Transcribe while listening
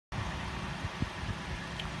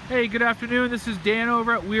Hey, good afternoon. This is Dan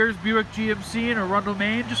over at Weir's Buick GMC in Arundel,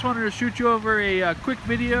 Maine. Just wanted to shoot you over a quick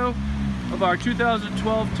video of our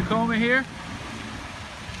 2012 Tacoma here.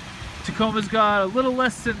 Tacoma's got a little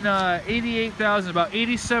less than 88,000, about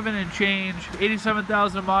 87 and change,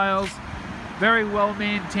 87,000 miles. Very well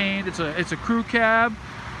maintained. It's a crew cab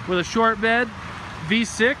with a short bed,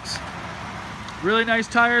 V6. Really nice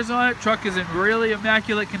tires on it. Truck is in really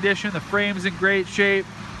immaculate condition. The frame's in great shape.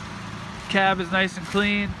 Cab is nice and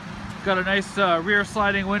clean. Got a nice rear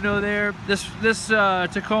sliding window there. This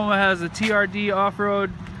Tacoma has a TRD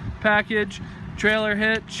off-road package, trailer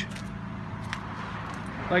hitch.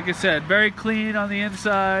 Like I said, very clean on the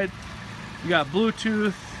inside. You got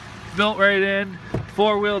Bluetooth built right in,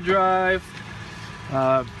 four-wheel drive,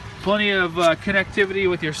 plenty of connectivity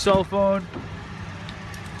with your cell phone.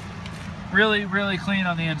 Really, really clean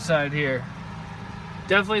on the inside here.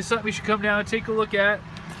 Definitely something you should come down and take a look at.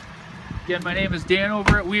 Again, my name is Dan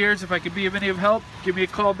over at Weir's. If I could be of any help, give me a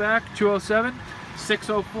call back,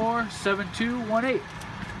 207-604-7218.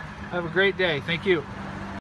 Have a great day. Thank you.